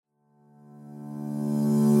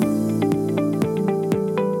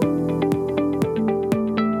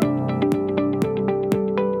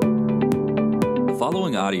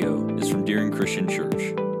following audio is from Deering Christian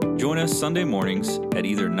Church. Join us Sunday mornings at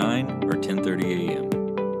either 9 or 10:30 a.m.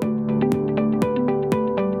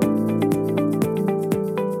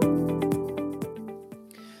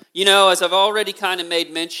 You know, as I've already kind of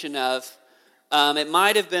made mention of, it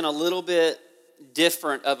might have been a little bit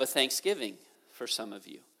different of a Thanksgiving for some of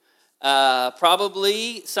you.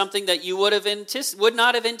 Probably something that you would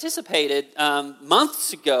not have anticipated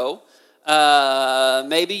months ago.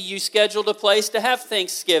 Maybe you scheduled a place to have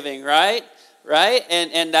Thanksgiving, right?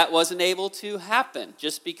 And that wasn't able to happen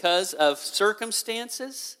just because of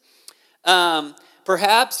circumstances.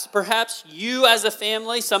 Perhaps you as a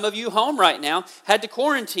family, some of you home right now, had to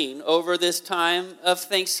quarantine over this time of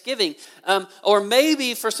Thanksgiving. Or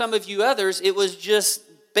maybe for some of you others, it was just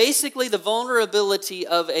basically the vulnerability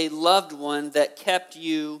of a loved one that kept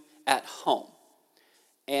you at home.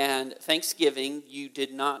 And Thanksgiving, you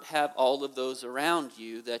did not have all of those around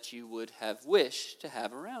you that you would have wished to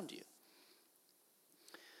have around you.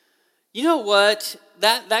 You know what?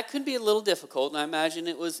 That could be a little difficult, and I imagine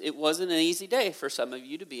it wasn't an easy day for some of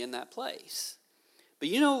you to be in that place. But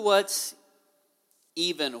you know what's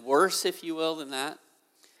even worse, if you will, than that?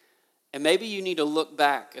 And maybe you need to look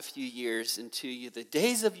back a few years into the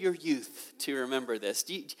days of your youth to remember this.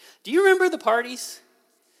 Do you remember the parties?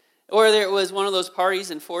 Or there was one of those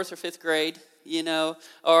parties in 4th or 5th grade, you know,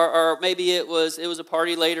 or maybe it was a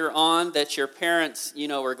party later on that your parents,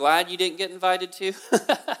 were glad you didn't get invited to.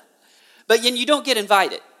 But you don't get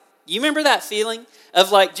invited. You remember that feeling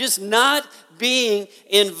of like just not being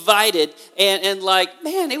invited and like,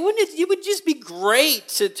 man, it would just be great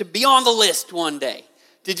to be on the list one day.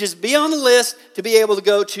 To just be on the list to be able to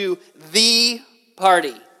go to the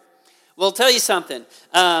party. Well, I'll tell you something.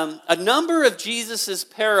 A number of Jesus'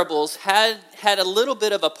 parables had a little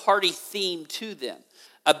bit of a party theme to them.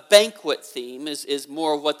 A banquet theme is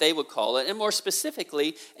more what they would call it, and more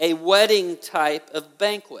specifically, a wedding type of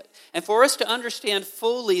banquet. And for us to understand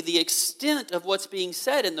fully the extent of what's being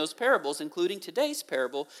said in those parables, including today's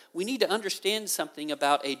parable, we need to understand something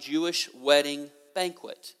about a Jewish wedding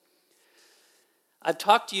banquet. I've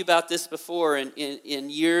talked to you about this before in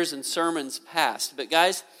years and sermons past, but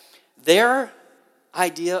guys, their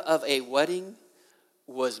idea of a wedding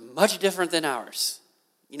was much different than ours.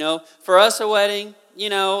 For us, a wedding,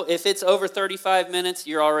 if it's over 35 minutes,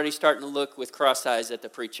 you're already starting to look with cross eyes at the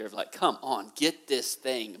preacher of like, come on, get this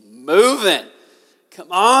thing moving.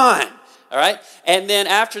 Come on. All right. And then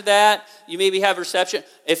after that, you maybe have a reception.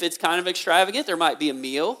 If it's kind of extravagant, there might be a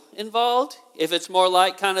meal involved. If it's more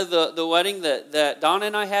like kind of the wedding that Donna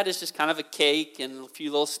and I had, is just kind of a cake and a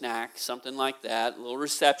few little snacks, something like that, a little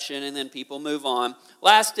reception, and then people move on.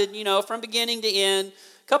 Lasted, from beginning to end,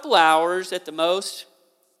 a couple hours at the most.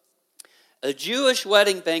 A Jewish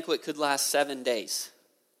wedding banquet could last 7 days.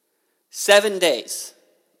 7 days.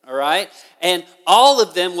 All right? And all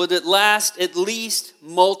of them would last at least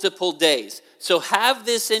multiple days. So have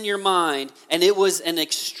this in your mind, and it was an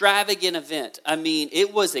extravagant event. I mean,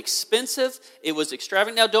 it was expensive, it was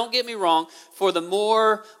extravagant. Now, don't get me wrong, for the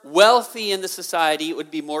more wealthy in the society, it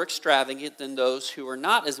would be more extravagant than those who are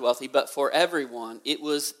not as wealthy, but for everyone, it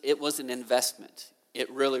was an investment. It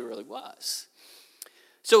really, really was.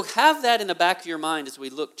 So have that in the back of your mind as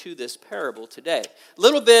we look to this parable today. A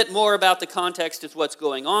little bit more about the context of what's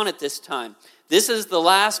going on at this time. This is the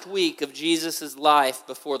last week of Jesus' life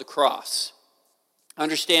before the cross.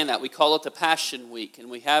 Understand that. We call it the Passion Week,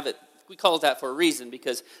 and we call it that for a reason,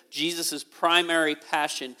 because Jesus' primary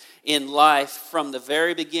passion in life from the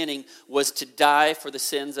very beginning was to die for the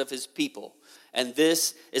sins of his people. And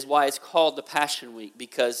this is why it's called the Passion Week,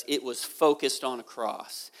 because it was focused on a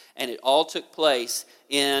cross. And it all took place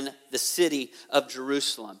in the city of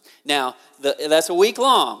Jerusalem. Now, that's a week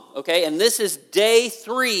long, okay? And this is day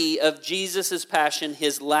 3 of Jesus' passion,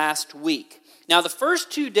 his last week. Now, the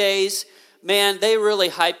first 2 days, man, they really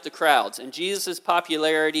hyped the crowds. And Jesus'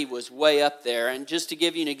 popularity was way up there. And just to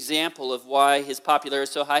give you an example of why his popularity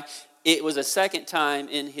is so high, it was a second time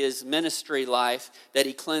in his ministry life that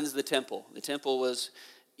he cleansed the temple. The temple was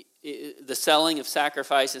the selling of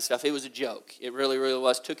sacrifice and stuff. It was a joke. It really, really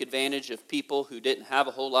was. Took advantage of people who didn't have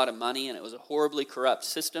a whole lot of money, and it was a horribly corrupt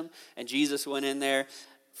system. And Jesus went in there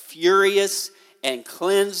furious and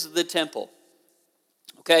cleansed the temple.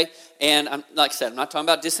 Okay? And like I said, I'm not talking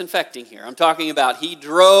about disinfecting here. I'm talking about he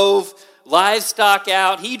drove livestock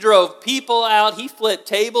out. He drove people out. He flipped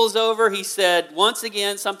tables over. He said, once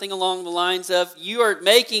again, something along the lines of, you are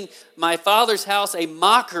making my Father's house a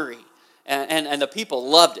mockery. And the people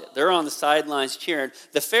loved it. They're on the sidelines cheering.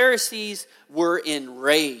 The Pharisees were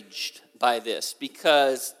enraged by this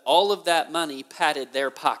because all of that money padded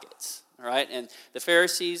their pockets. All right? And the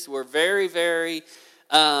Pharisees were very, very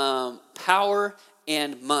power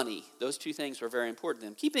and money. Those two things were very important to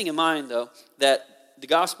them. Keeping in mind, though, that the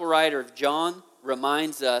gospel writer of John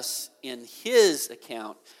reminds us in his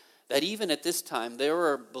account that even at this time, there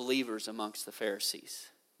were believers amongst the Pharisees.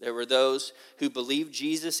 There were those who believed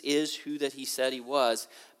Jesus is who that he said he was,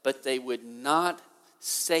 but they would not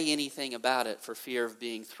say anything about it for fear of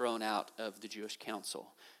being thrown out of the Jewish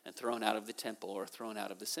council and thrown out of the temple or thrown out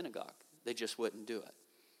of the synagogue. They just wouldn't do it.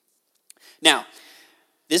 Now,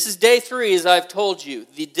 this is day 3, as I've told you.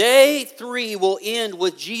 The day 3 will end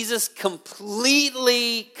with Jesus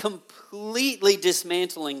completely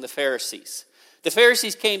dismantling the Pharisees. The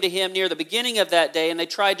Pharisees came to him near the beginning of that day, and they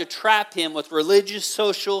tried to trap him with religious,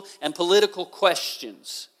 social, and political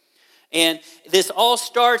questions. And this all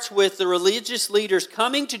starts with the religious leaders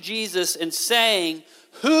coming to Jesus and saying,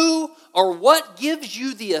 who or what gives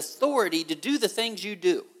you the authority to do the things you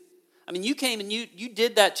do? I mean, you came and you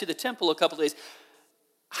did that to the temple a couple of days.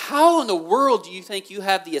 How in the world do you think you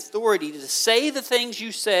have the authority to say the things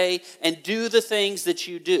you say and do the things that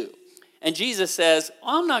you do? And Jesus says,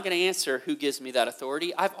 I'm not going to answer who gives me that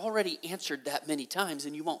authority. I've already answered that many times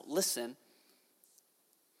and you won't listen.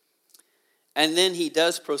 And then he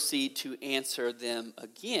does proceed to answer them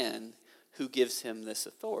again, who gives him this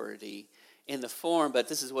authority in the form, but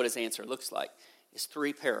this is what his answer looks like. It's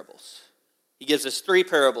 3 parables. He gives us 3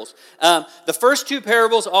 parables. The first 2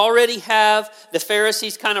 parables already have the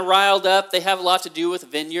Pharisees kind of riled up. They have a lot to do with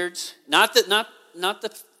vineyards. Not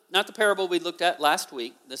the parable we looked at last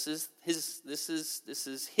week. This is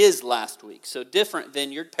his last week. So different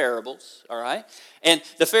vineyard parables, all right? And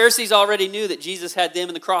the Pharisees already knew that Jesus had them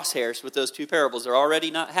in the crosshairs with those 2 parables. They're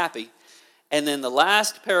already not happy. And then the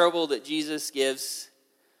last parable that Jesus gives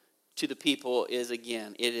to the people is,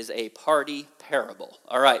 again, it is a party parable.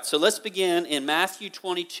 All right, so let's begin in Matthew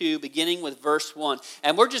 22, beginning with verse 1.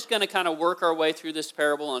 And we're just going to kind of work our way through this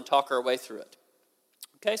parable and talk our way through it.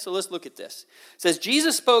 Okay, so let's look at this. It says,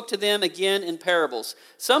 Jesus spoke to them again in parables.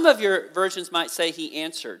 Some of your versions might say he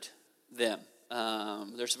answered them.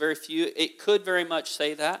 There's very few. It could very much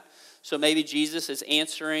say that. So maybe Jesus is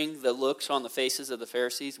answering the looks on the faces of the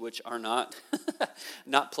Pharisees, which are not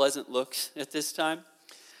pleasant looks at this time.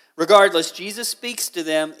 Regardless, Jesus speaks to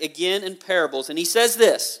them again in parables, and he says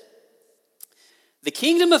this: the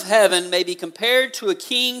kingdom of heaven may be compared to a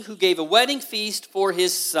king who gave a wedding feast for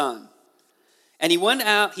his son. And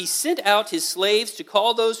he sent out his slaves to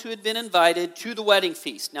call those who had been invited to the wedding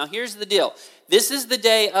feast. Now here's the deal. This is the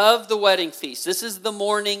day of the wedding feast. This is the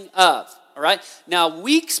morning of. All right? Now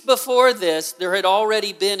weeks before this, there had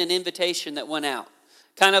already been an invitation that went out.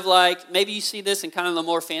 Kind of like, maybe you see this in kind of the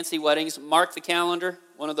more fancy weddings. Mark the calendar.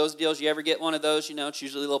 One of those deals. You ever get one of those? You know, it's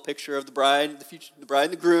usually a little picture of the bride, the bride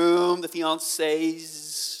and the groom, the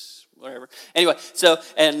fiancés, whatever. Anyway, so,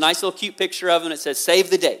 and a nice little cute picture of them. It says,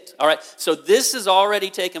 save the date. All right, so this has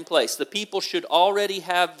already taken place. The people should already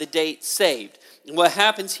have the date saved. And what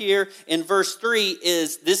happens here in verse 3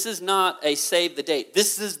 is this is not a save the date.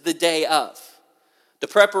 This is the day of. The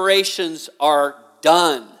preparations are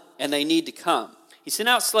done, and they need to come. He sent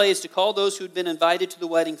out slaves to call those who had been invited to the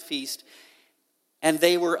wedding feast, and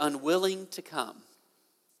they were unwilling to come.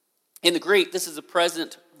 In the Greek, this is a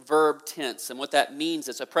present verb tense. And what that means,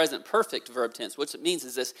 it's a present perfect verb tense. What it means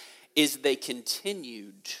is this, is they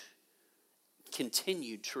continued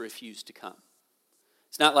to refuse to come.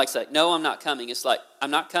 It's not like, no, I'm not coming. It's like,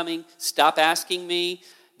 I'm not coming. Stop asking me.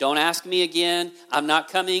 Don't ask me again. I'm not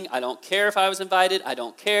coming. I don't care if I was invited. I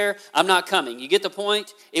don't care. I'm not coming. You get the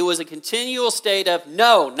point? It was a continual state of,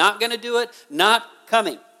 no, not going to do it, not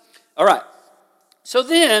coming. All right. So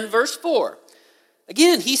then, verse 4.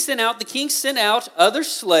 Again, the king sent out other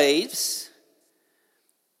slaves,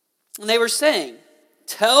 and they were saying,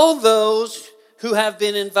 tell those who have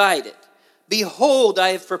been invited, behold, I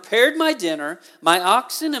have prepared my dinner, my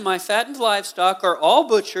oxen and my fattened livestock are all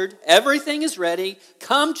butchered, everything is ready,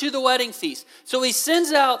 come to the wedding feast. So he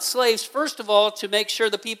sends out slaves, first of all, to make sure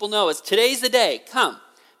the people know it's today's the day, come.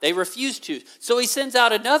 They refuse to. So he sends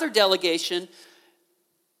out another delegation,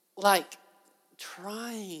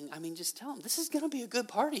 just tell them, this is going to be a good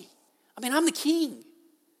party. I'm the king,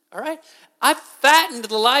 all right? I've fattened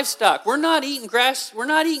the livestock. We're not eating grass. We're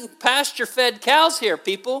not eating pasture-fed cows here,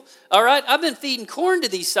 people, all right? I've been feeding corn to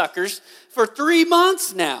these suckers for 3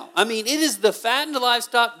 months now. It is the fattened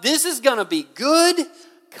livestock. This is going to be good.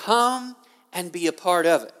 Come and be a part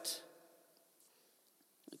of it.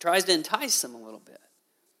 It tries to entice them a little bit.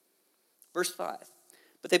 Verse 5.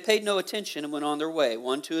 But they paid no attention and went on their way,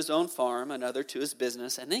 one to his own farm, another to his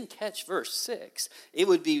business. And then catch verse 6. It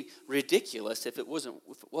would be ridiculous if it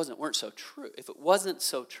wasn't so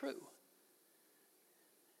true.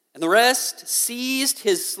 And the rest seized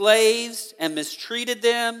his slaves and mistreated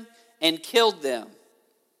them and killed them.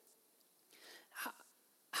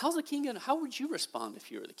 How would you respond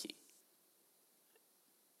if you were the king?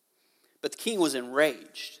 But the king was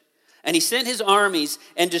enraged. And he sent his armies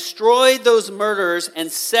and destroyed those murderers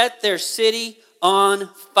and set their city on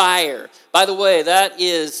fire. By the way,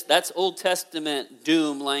 that's Old Testament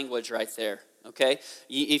doom language right there. Okay?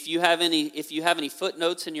 If you have any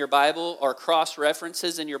footnotes in your Bible or cross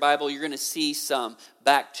references in your Bible, you're going to see some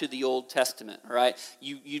back to the Old Testament. All right?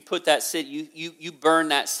 You put that city, you burn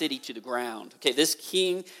that city to the ground. Okay, this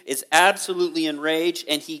king is absolutely enraged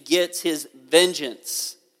and he gets his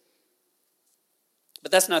vengeance.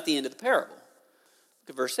 But that's not the end of the parable. Look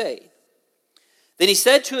at verse 8. Then he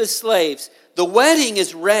said to his slaves, "The wedding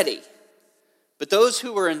is ready, but those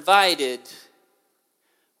who were invited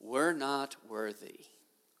were not worthy."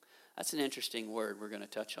 That's an interesting word we're going to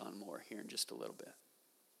touch on more here in just a little bit.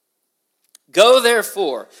 "Go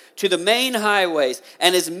therefore to the main highways,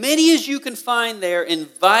 and as many as you can find there,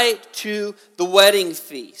 invite to the wedding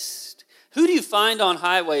feast." Who do you find on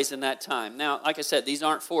highways in that time? Now, like I said, these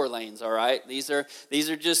aren't 4 lanes, all right? These are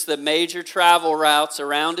just the major travel routes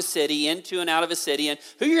around a city, into and out of a city. And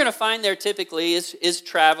who you're going to find there typically is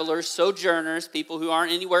travelers, sojourners, people who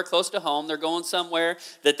aren't anywhere close to home. They're going somewhere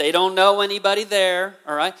that they don't know anybody there,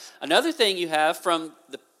 all right? Another thing you have from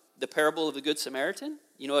the parable of the Good Samaritan,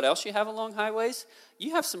 you know what else you have along highways?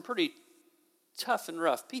 You have some pretty tough and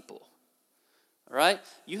rough people, all right?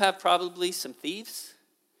 You have probably some thieves.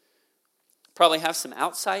 Probably have some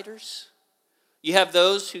outsiders. You have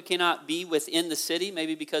those who cannot be within the city,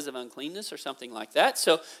 maybe because of uncleanness or something like that.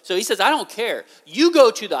 So he says, I don't care. You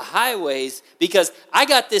go to the highways because I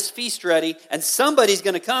got this feast ready and somebody's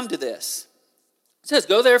going to come to this. It says,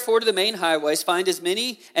 "Go therefore to the main highways, find as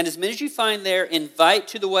many as you find there, invite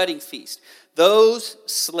to the wedding feast." Those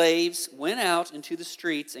slaves went out into the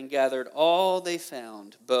streets and gathered all they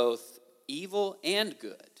found, both evil and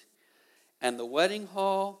good. And the wedding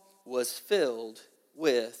hall was filled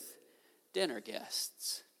with dinner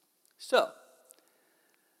guests. So,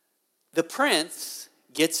 the prince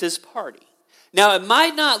gets his party. Now, it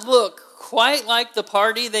might not look quite like the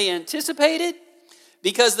party they anticipated,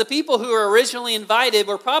 because the people who were originally invited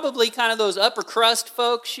were probably kind of those upper crust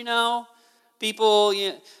folks, people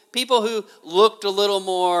who looked a little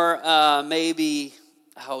more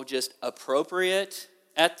just appropriate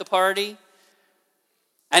at the party.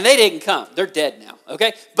 And they didn't come. They're dead now,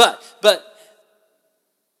 okay? But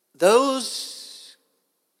those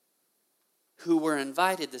who were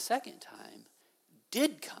invited the second time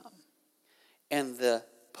did come. And the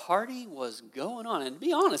party was going on. And to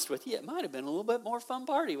be honest with you, it might have been a little bit more fun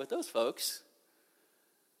party with those folks.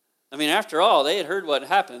 I mean, after all, they had heard what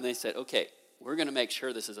happened. And they said, okay, we're going to make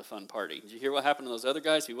sure this is a fun party. Did you hear what happened to those other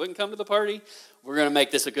guys who wouldn't come to the party? We're going to make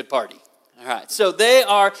this a good party. All right, so they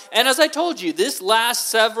are, and as I told you, this lasts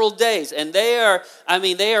several days, and they are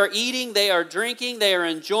eating, they are drinking, they are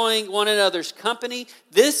enjoying one another's company.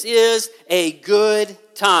 This is a good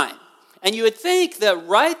time. And you would think that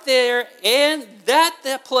right there in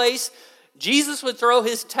that place, Jesus would throw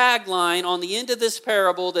his tagline on the end of this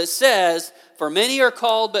parable that says, "For many are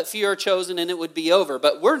called, but few are chosen," and it would be over.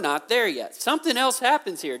 But we're not there yet. Something else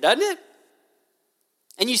happens here, doesn't it?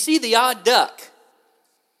 And you see the odd duck.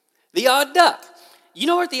 The odd duck. You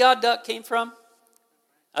know where the odd duck came from?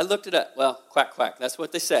 I looked it up. Well, quack, quack. That's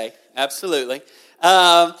what they say. Absolutely.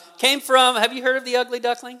 Came from, have you heard of the ugly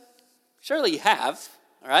duckling? Surely you have.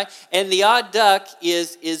 All right. And the odd duck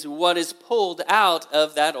is what is pulled out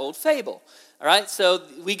of that old fable. All right. So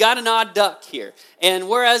we got an odd duck here. And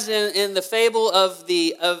whereas in the fable of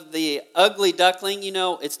the ugly duckling,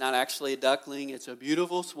 it's not actually a duckling. It's a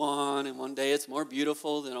beautiful swan. And one day it's more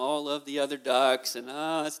beautiful than all of the other ducks. And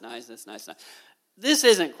it's nice. That's nice. This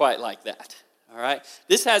isn't quite like that. All right.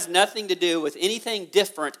 This has nothing to do with anything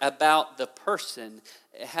different about the person.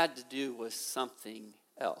 It had to do with something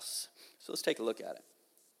else. So let's take a look at it.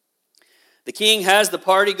 The king has the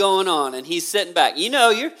party going on, and he's sitting back.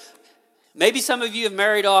 Maybe some of you have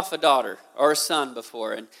married off a daughter or a son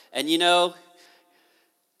before, and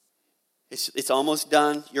it's almost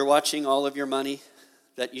done. You're watching all of your money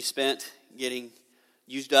that you spent getting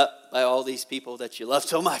used up by all these people that you love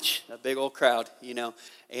so much, a big old crowd,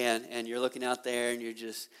 and you're looking out there, and you're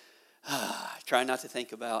just trying not to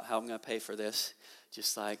think about how I'm going to pay for this.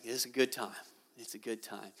 Just like, this is a good time. It's a good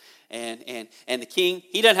time. And the king,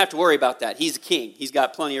 he doesn't have to worry about that. He's a king. He's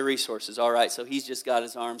got plenty of resources, all right? So he's just got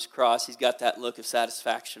his arms crossed. He's got that look of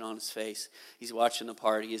satisfaction on his face. He's watching the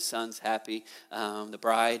party. His son's happy. The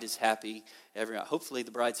bride is happy. Hopefully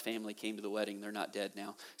the bride's family came to the wedding. They're not dead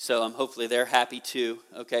now. So hopefully they're happy too.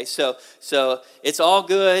 Okay, so it's all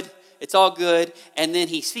good. It's all good. And then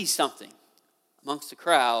he sees something amongst the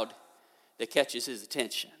crowd that catches his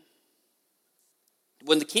attention.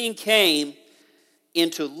 When the king came in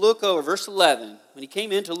to look over, verse 11, when he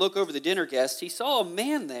came in to look over the dinner guests, he saw a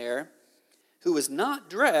man there who was not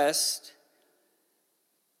dressed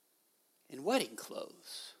in wedding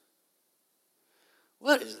clothes.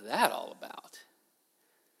 What is that all about?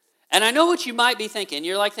 And I know what you might be thinking.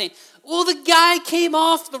 You're like thinking, well, the guy came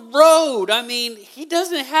off the road. I mean, he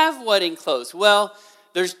doesn't have wedding clothes. Well,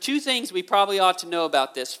 there's two things we probably ought to know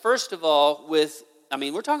about this. First of all, we're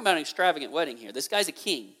talking about an extravagant wedding here. This guy's a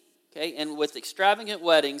king. Okay, and with extravagant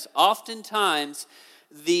weddings, oftentimes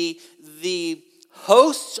the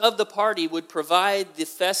hosts of the party would provide the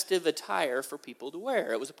festive attire for people to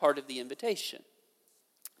wear. It was a part of the invitation.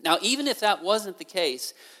 Now, even if that wasn't the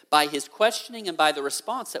case, by his questioning and by the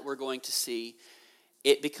response that we're going to see,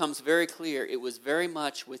 it becomes very clear it was very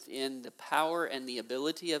much within the power and the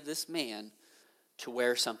ability of this man to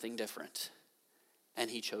wear something different. And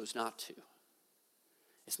he chose not to.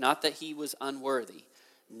 It's not that he was unworthy.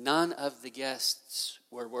 None of the guests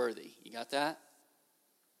were worthy. You got that?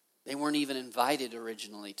 They weren't even invited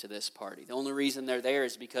originally to this party. The only reason they're there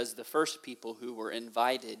is because the first people who were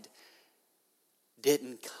invited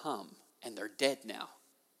didn't come, and they're dead now.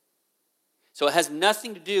 So it has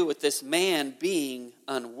nothing to do with this man being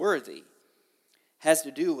unworthy. It has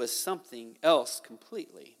to do with something else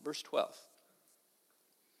completely. Verse 12.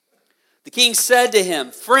 The king said to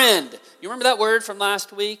him, friend. You remember that word from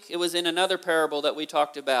last week? It was in another parable that we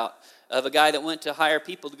talked about of a guy that went to hire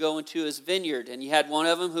people to go into his vineyard. And you had one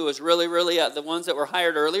of them who was really, the ones that were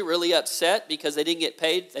hired early, really upset because they didn't get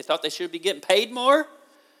paid. They thought they should be getting paid more.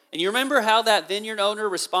 And you remember how that vineyard owner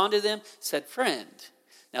responded to them? Said, friend.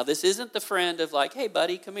 Now, this isn't the friend of like, hey,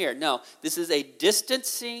 buddy, come here. No, this is a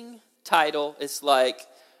distancing title. It's like,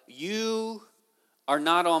 you are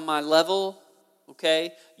not on my level.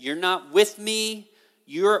 Okay, you're not with me,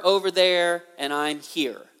 you're over there, and I'm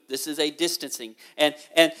here. This is a distancing. And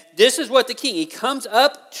this is what the king, he comes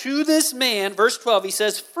up to this man, verse 12, he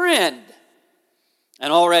says, friend.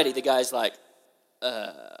 And already the guy's like,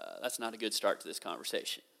 that's not a good start to this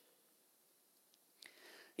conversation.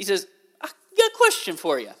 He says, I got a question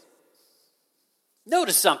for you.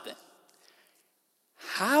 Notice something.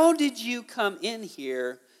 How did you come in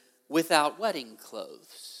here without wedding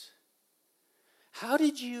clothes? How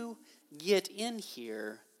did you get in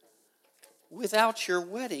here without your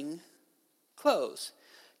wedding clothes?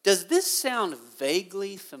 Does this sound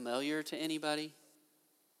vaguely familiar to anybody?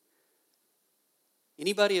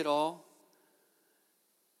 Anybody at all?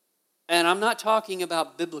 And I'm not talking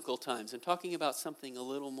about biblical times. I'm talking about something a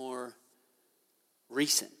little more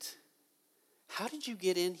recent. How did you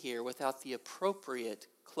get in here without the appropriate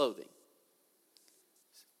clothing?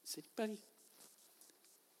 Is anybody?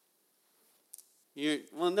 You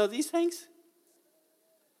want to know these things?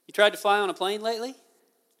 You tried to fly on a plane lately?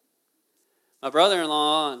 My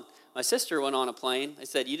brother-in-law and my sister went on a plane. They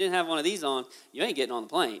said, you didn't have one of these on, you ain't getting on the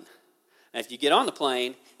plane. And if you get on the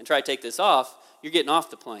plane and try to take this off, you're getting off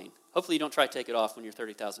the plane. Hopefully you don't try to take it off when you're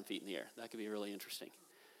 30,000 feet in the air. That could be really interesting.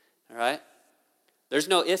 All right? There's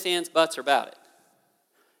no ifs, ands, buts about it.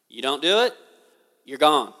 You don't do it, you're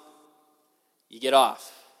gone. You get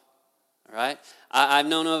off. All right? I've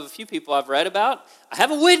known of a few people I've read about. I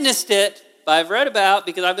haven't witnessed it, but I've read about,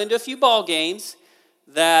 because I've been to a few ball games,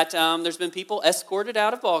 that there's been people escorted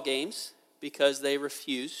out of ball games because they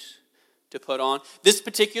refuse to put on this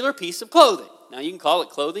particular piece of clothing. Now, you can call it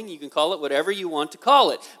clothing, you can call it whatever you want to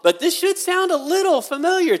call it, but this should sound a little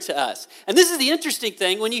familiar to us. And this is the interesting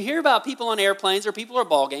thing, when you hear about people on airplanes or people at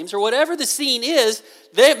ball games or whatever the scene is,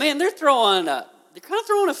 they're kind of throwing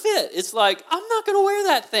a fit. It's like, I'm not going to wear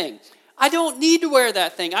that thing. I don't need to wear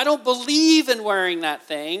that thing. I don't believe in wearing that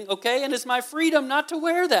thing, okay? And it's my freedom not to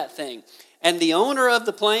wear that thing. And the owner of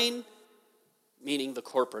the plane, meaning the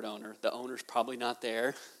corporate owner, the owner's probably not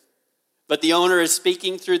there, but the owner is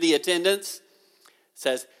speaking through the attendants,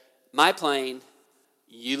 says, my plane,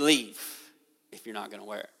 you leave if you're not going to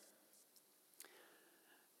wear it.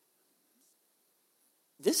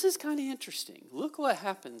 This is kind of interesting. Look what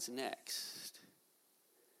happens next.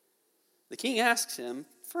 The king asks him,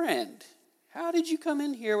 friend, how did you come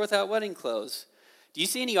in here without wedding clothes? Do you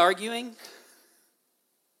see any arguing?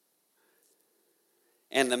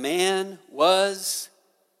 And the man was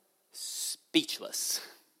speechless.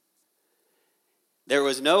 There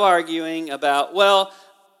was no arguing about, well,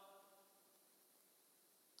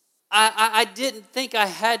 I didn't think I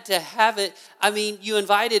had to have it. I mean, you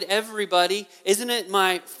invited everybody. Isn't it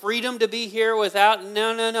my freedom to be here without?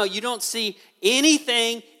 No. You don't see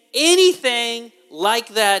anything like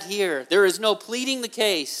that here. There is no pleading the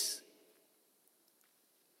case.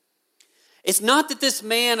 It's not that this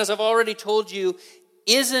man, as I've already told you,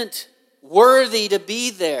 isn't worthy to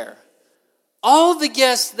be there. All the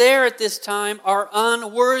guests there at this time are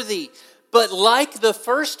unworthy. But like the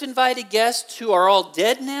first invited guests who are all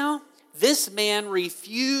dead now, this man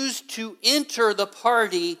refused to enter the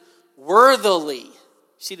party worthily.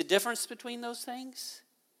 See the difference between those things?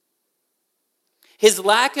 His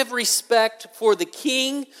lack of respect for the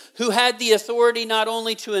king who had the authority not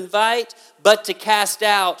only to invite, but to cast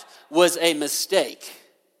out was a mistake.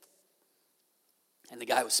 And the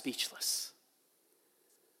guy was speechless.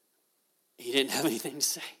 He didn't have anything to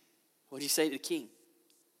say. What did he say to the king?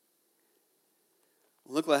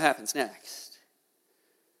 Look what happens next.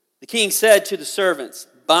 The king said to the servants,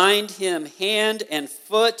 "Bind him hand and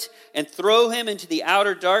foot and throw him into the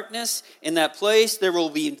outer darkness. In that place there will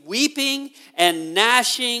be weeping and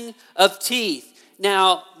gnashing of teeth."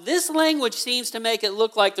 Now, this language seems to make it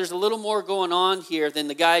look like there's a little more going on here than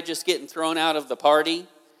the guy just getting thrown out of the party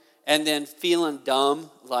and then feeling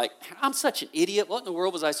dumb, like, I'm such an idiot. What in the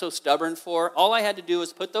world was I so stubborn for? All I had to do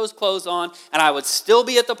was put those clothes on, and I would still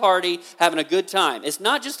be at the party having a good time. It's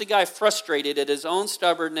not just a guy frustrated at his own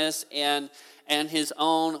stubbornness and his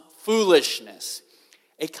own foolishness.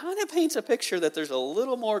 It kind of paints a picture that there's a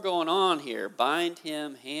little more going on here. Bind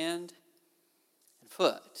him hand and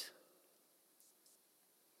foot.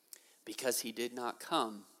 Because he did not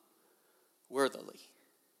come worthily.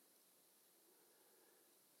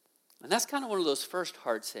 And that's kind of one of those first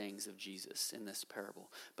hard sayings of Jesus in this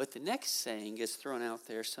parable. But the next saying gets thrown out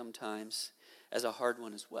there sometimes as a hard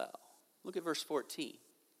one as well. Look at verse 14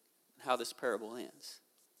 and how this parable ends.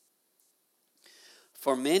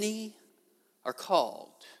 For many are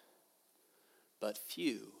called, but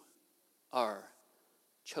few are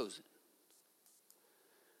chosen.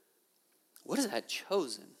 What is that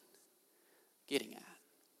chosen getting at?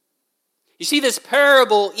 You see, this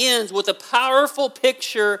parable ends with a powerful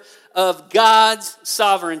picture of God's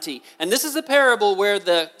sovereignty. And this is a parable where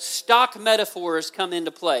the stock metaphors come into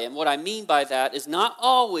play. And what I mean by that is not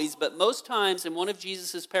always, but most times in one of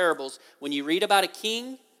Jesus' parables, when you read about a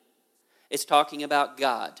king, it's talking about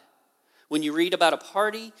God. When you read about a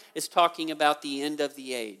party, it's talking about the end of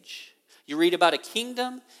the age. You read about a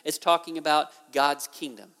kingdom, it's talking about God's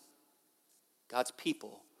kingdom, God's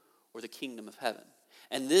people, or the kingdom of heaven.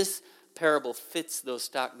 And this parable fits those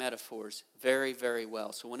stock metaphors very, very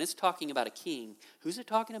well. So when it's talking about a king, who's it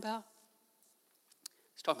talking about?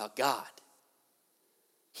 It's talking about God.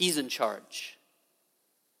 He's in charge.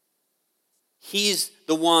 He's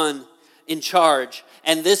the one in charge.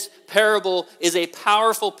 And this parable is a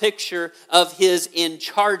powerful picture of his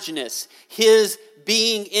in-chargeness, his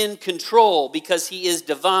being in control, because he is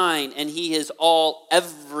divine and he is all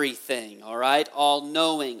everything, all right? All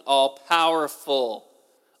knowing, all powerful,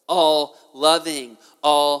 all loving,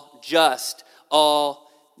 all just,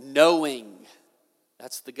 all knowing.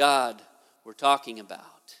 That's the God we're talking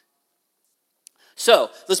about. So,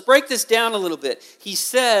 let's break this down a little bit. He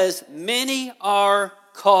says, many are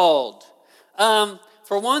called.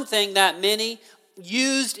 For one thing, that many,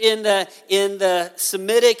 used in the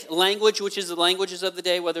Semitic language, which is the languages of the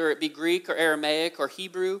day, whether it be Greek or Aramaic or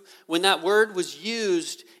Hebrew, when that word was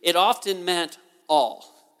used, it often meant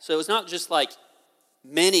all. So it's not just like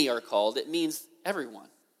many are called, it means everyone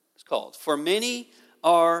is called. For many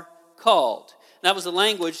are called. And that was the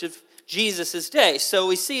language of Jesus' day. So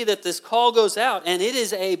we see that this call goes out, and it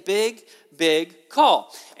is a big, big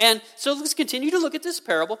call. And so let's continue to look at this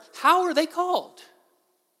parable. How are they called?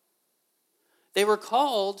 They were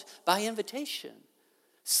called by invitation.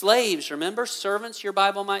 Slaves, remember? Servants, your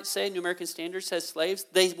Bible might say. New American Standard says slaves.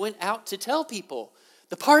 They went out to tell people,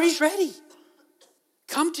 the party's ready.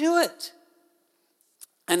 Come to it.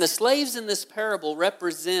 And the slaves in this parable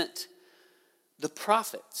represent the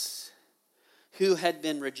prophets who had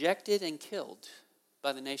been rejected and killed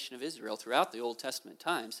by the nation of Israel throughout the Old Testament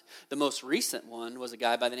times. The most recent one was a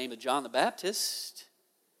guy by the name of John the Baptist,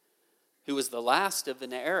 who was the last of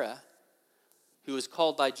an era, who was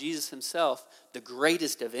called by Jesus himself the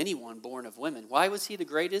greatest of anyone born of women. Why was he the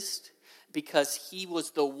greatest? Because he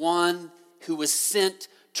was the one who was sent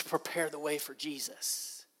to prepare the way for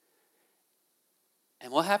Jesus.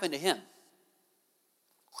 And what happened to him?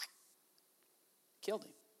 Killed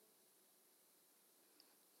him.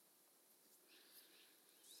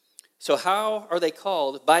 So how are they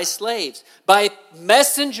called? By slaves, by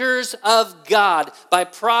messengers of God, by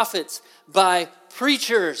prophets, by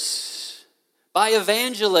preachers, by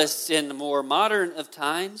evangelists in the more modern of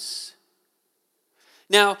times.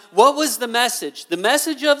 Now, what was the message? The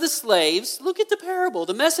message of the slaves, look at the parable.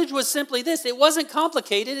 The message was simply this. It wasn't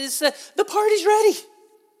complicated. It said, the party's ready.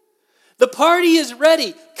 The party is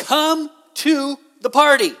ready. Come to the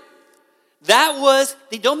party.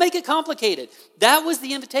 Don't make it complicated. That was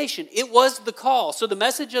the invitation. It was the call. So the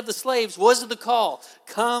message of the slaves was the call.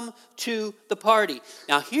 Come to the party.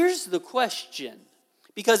 Now here's the question.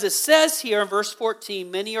 Because it says here in verse 14,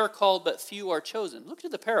 many are called, but few are chosen. Look at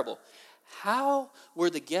the parable. How were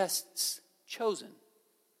the guests chosen?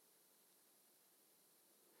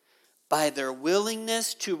 By their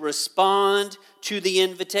willingness to respond to the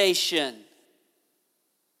invitation.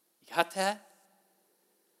 You got that?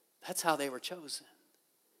 That's how they were chosen.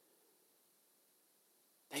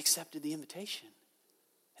 They accepted the invitation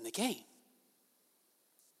and they came.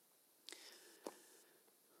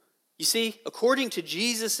 You see, according to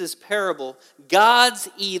Jesus' parable, God's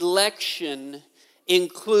election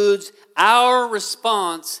includes our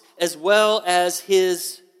response as well as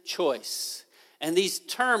his choice. And these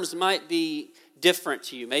terms might be different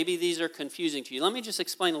to you. Maybe these are confusing to you. Let me just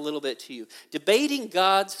explain a little bit to you. Debating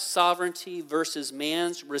God's sovereignty versus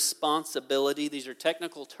man's responsibility, these are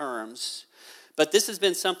technical terms, but this has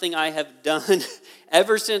been something I have done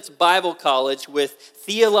ever since Bible college with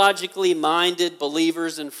theologically minded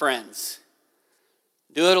believers and friends.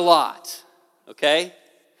 Do it a lot, okay?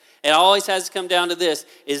 It always has to come down to this.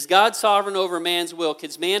 Is God sovereign over man's will?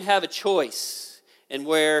 Does man have a choice in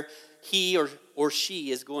where he or she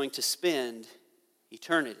is going to spend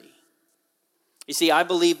eternity? You see, I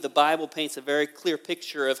believe the Bible paints a very clear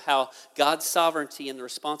picture of how God's sovereignty and the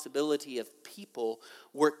responsibility of people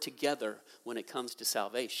work together when it comes to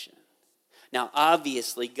salvation. Now,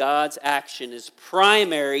 obviously, God's action is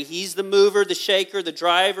primary. He's the mover, the shaker, the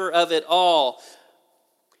driver of it all.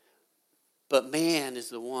 But man is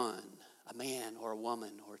the one, a man or a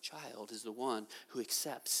woman or a child is the one who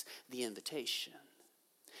accepts the invitation.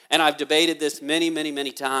 And I've debated this many, many,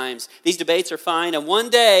 many times. These debates are fine. And one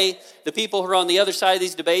day, the people who are on the other side of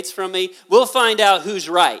these debates from me will find out who's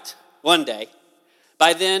right. One day.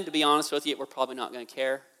 By then, to be honest with you, we're probably not going to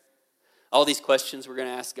care. All these questions we're going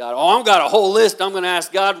to ask God. Oh, I've got a whole list I'm going to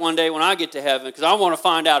ask God one day when I get to heaven because I want to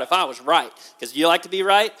find out if I was right. Because you like to be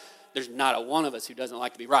right? There's not a one of us who doesn't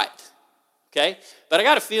like to be right. Okay? But I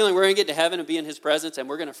got a feeling we're going to get to heaven and be in his presence and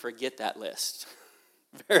we're going to forget that list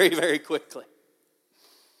very, very quickly.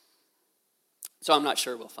 So I'm not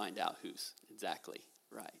sure we'll find out who's exactly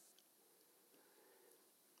right.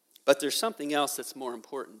 But there's something else that's more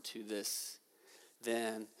important to this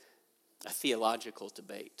than a theological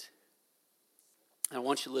debate. And I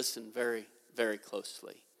want you to listen very, very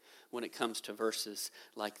closely when it comes to verses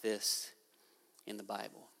like this in the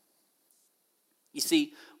Bible. You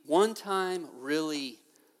see, one time really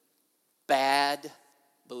bad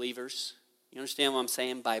believers, you understand what I'm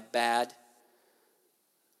saying by bad?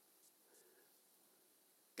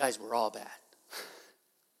 Guys, we're all bad,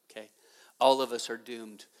 okay? All of us are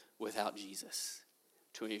doomed without Jesus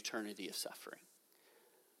to an eternity of suffering.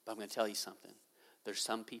 But I'm going to tell you something. There's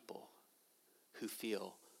some people who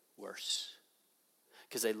feel worse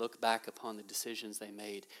because they look back upon the decisions they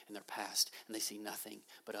made in their past and they see nothing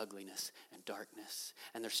but ugliness and darkness,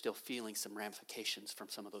 and they're still feeling some ramifications from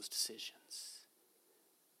some of those decisions.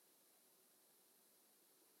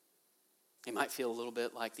 It might feel a little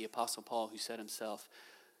bit like the Apostle Paul, who said himself,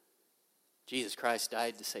 Jesus Christ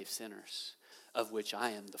died to save sinners, of which I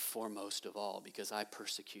am the foremost of all because I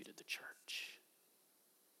persecuted the church.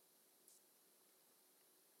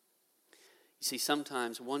 You see,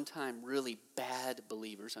 sometimes one-time really bad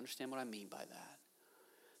believers, understand what I mean by that?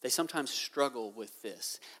 They sometimes struggle with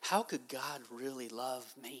this. How could God really love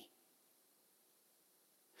me?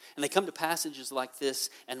 And they come to passages like this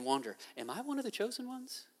and wonder, am I one of the chosen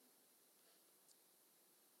ones?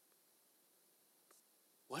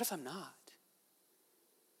 What if I'm not?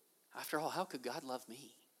 After all, how could God love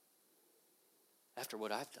me after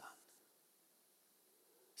what I've done?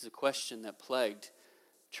 This is a question that plagued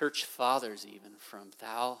church fathers even from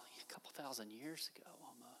a couple thousand years ago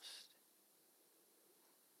almost.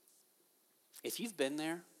 If you've been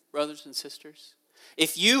there, brothers and sisters,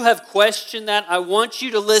 if you have questioned that, I want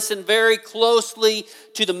you to listen very closely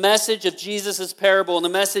to the message of Jesus' parable. And the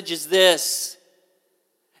message is this.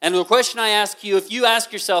 And the question I ask you, if you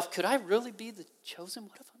ask yourself, could I really be the chosen?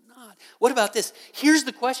 What if I'm not? What about this? Here's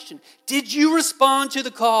the question. Did you respond to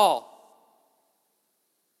the call?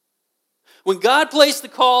 When God placed the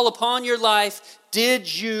call upon your life,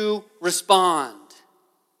 did you respond?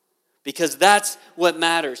 Because that's what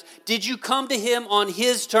matters. Did you come to Him on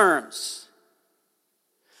His terms?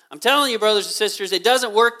 I'm telling you, brothers and sisters, it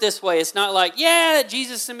doesn't work this way. It's not like, yeah,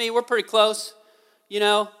 Jesus and me, we're pretty close. You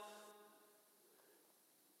know,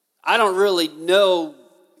 I don't really know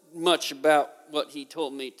much about what He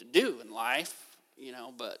told me to do in life, you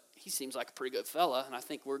know, but He seems like a pretty good fella, and I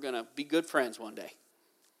think we're going to be good friends one day.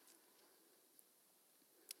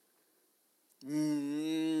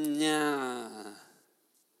 Nah.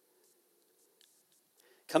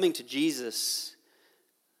 Coming to Jesus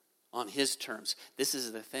on His terms. This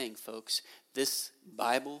is the thing, folks. This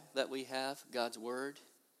Bible that we have, God's Word,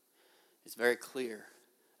 is very clear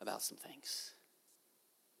about some things.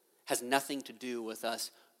 Has nothing to do with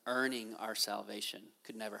us earning our salvation.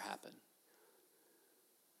 Could never happen.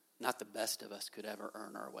 Not the best of us could ever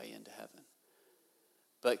earn our way into heaven.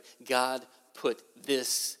 But God put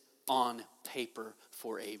this on paper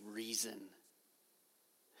for a reason.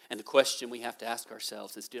 And the question we have to ask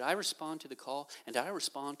ourselves is, did I respond to the call? And did I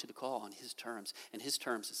respond to the call on His terms? And His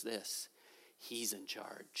terms is this: He's in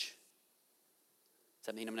charge. Does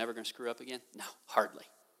that mean I'm never going to screw up again? No, hardly.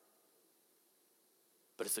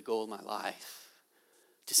 But it's the goal of my life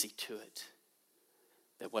to see to it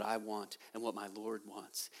that what I want and what my Lord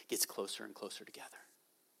wants gets closer and closer together.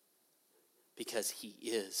 Because He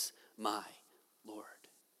is my Lord.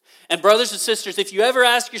 And brothers and sisters, if you ever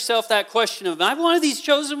ask yourself that question of, am I one of these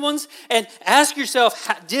chosen ones? And ask yourself,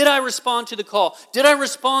 did I respond to the call? Did I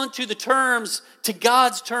respond to the terms, to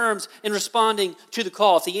God's terms in responding to the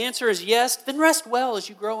call? If the answer is yes, then rest well as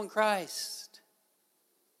you grow in Christ.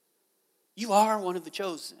 You are one of the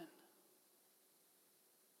chosen.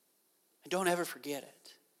 And don't ever forget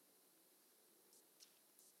it.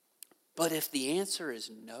 But if the answer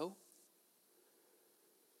is no,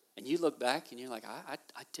 and you look back and you're like, I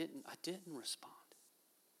didn't respond.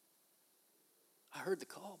 I heard the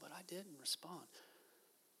call, but I didn't respond.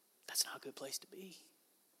 That's not a good place to be.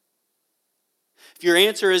 If your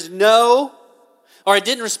answer is no, or I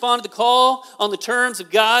didn't respond to the call on the terms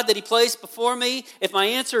of God that He placed before me, if my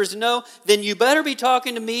answer is no, then you better be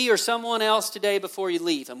talking to me or someone else today before you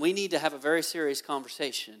leave. And we need to have a very serious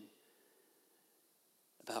conversation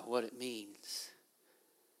about what it means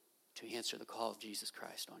to answer the call of Jesus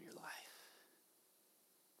Christ on your life.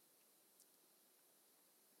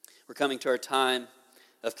 We're coming to our time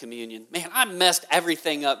of communion. Man, I messed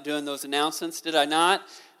everything up doing those announcements, did I not?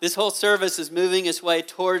 This whole service is moving its way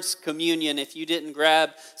towards communion. If you didn't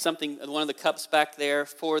grab something, one of the cups back there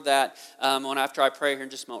for that, after I pray here in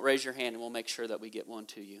just a moment, raise your hand and we'll make sure that we get one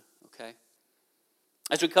to you, okay?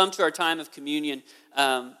 As we come to our time of communion,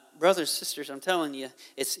 brothers, sisters, I'm telling you,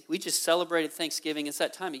 we just celebrated Thanksgiving. It's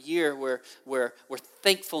that time of year where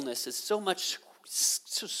thankfulness is so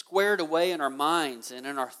squared away in our minds and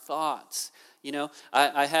in our thoughts. You know,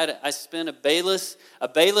 I spent a Bayless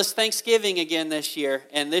Thanksgiving again this year,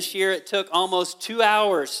 and this year it took almost 2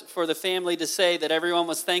 hours for the family to say that everyone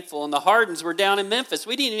was thankful. And the Hardens were down in Memphis.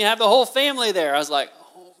 We didn't even have the whole family there. I was like,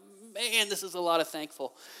 oh man, this is a lot of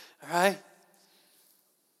thankful. All right.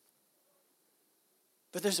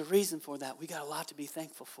 But there's a reason for that. We got a lot to be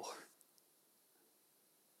thankful for.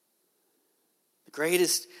 The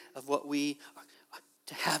greatest of what we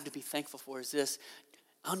have to be thankful for is this: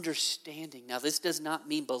 understanding. Now, this does not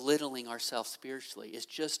mean belittling ourselves spiritually. It's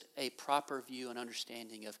just a proper view and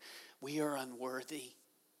understanding of we are unworthy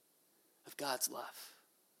of God's love.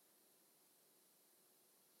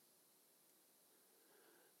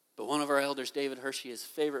 But one of our elders, David Hershey, his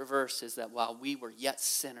favorite verse is that while we were yet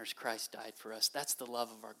sinners, Christ died for us. That's the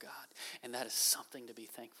love of our God. And that is something to be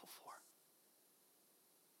thankful for.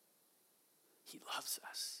 He loves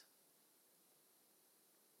us.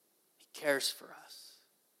 He cares for us.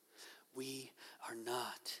 We are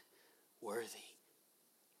not worthy.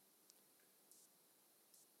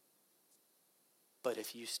 But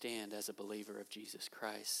if you stand as a believer of Jesus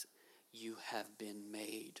Christ, you have been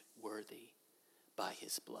made worthy by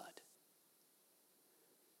His blood.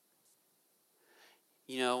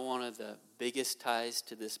 You know, one of the biggest ties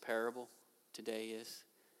to this parable today is,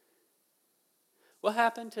 what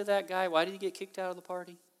happened to that guy? Why did he get kicked out of the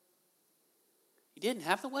party? He didn't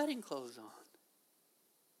have the wedding clothes on.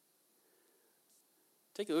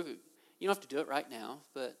 Take a look. You don't have to do it right now,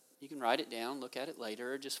 but you can write it down, look at it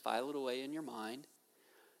later, or just file it away in your mind.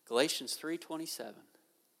 Galatians 3:27.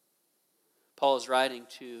 Paul is writing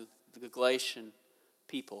to the Galatian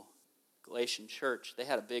people, Galatian church. They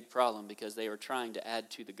had a big problem because they were trying to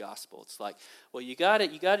add to the gospel. It's like, well, you got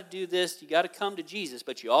to do this, you got to come to Jesus,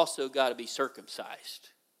 but you also got to be circumcised.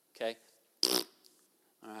 Okay?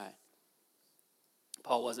 All right.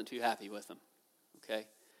 Paul wasn't too happy with them, okay?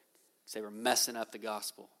 Because they were messing up the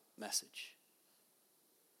gospel message.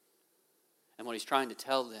 And what he's trying to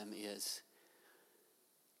tell them is,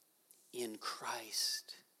 in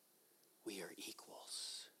Christ, we are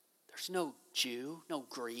equals. There's no Jew, no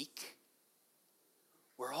Greek.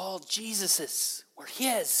 We're all Jesus's. We're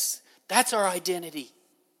his. That's our identity.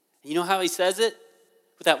 And you know how he says it?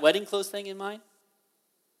 With that wedding clothes thing in mind?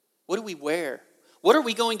 What do we wear? What are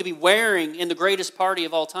we going to be wearing in the greatest party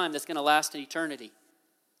of all time that's going to last an eternity?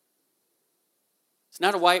 It's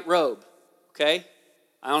not a white robe, okay?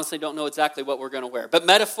 I honestly don't know exactly what we're going to wear. But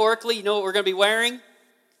metaphorically, you know what we're going to be wearing?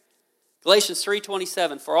 Galatians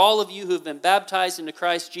 3:27, for all of you who have been baptized into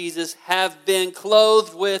Christ Jesus have been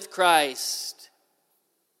clothed with Christ.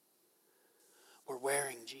 We're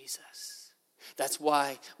wearing Jesus. That's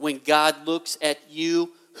why when God looks at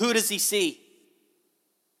you, who does he see?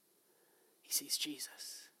 He sees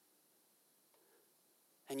Jesus.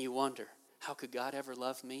 And you wonder, how could God ever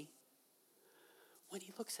love me? When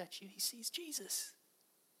he looks at you, he sees Jesus.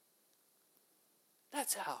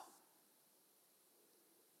 That's how.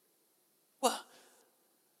 Well,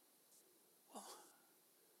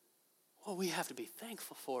 we have to be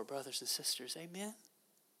thankful for, brothers and sisters. Amen?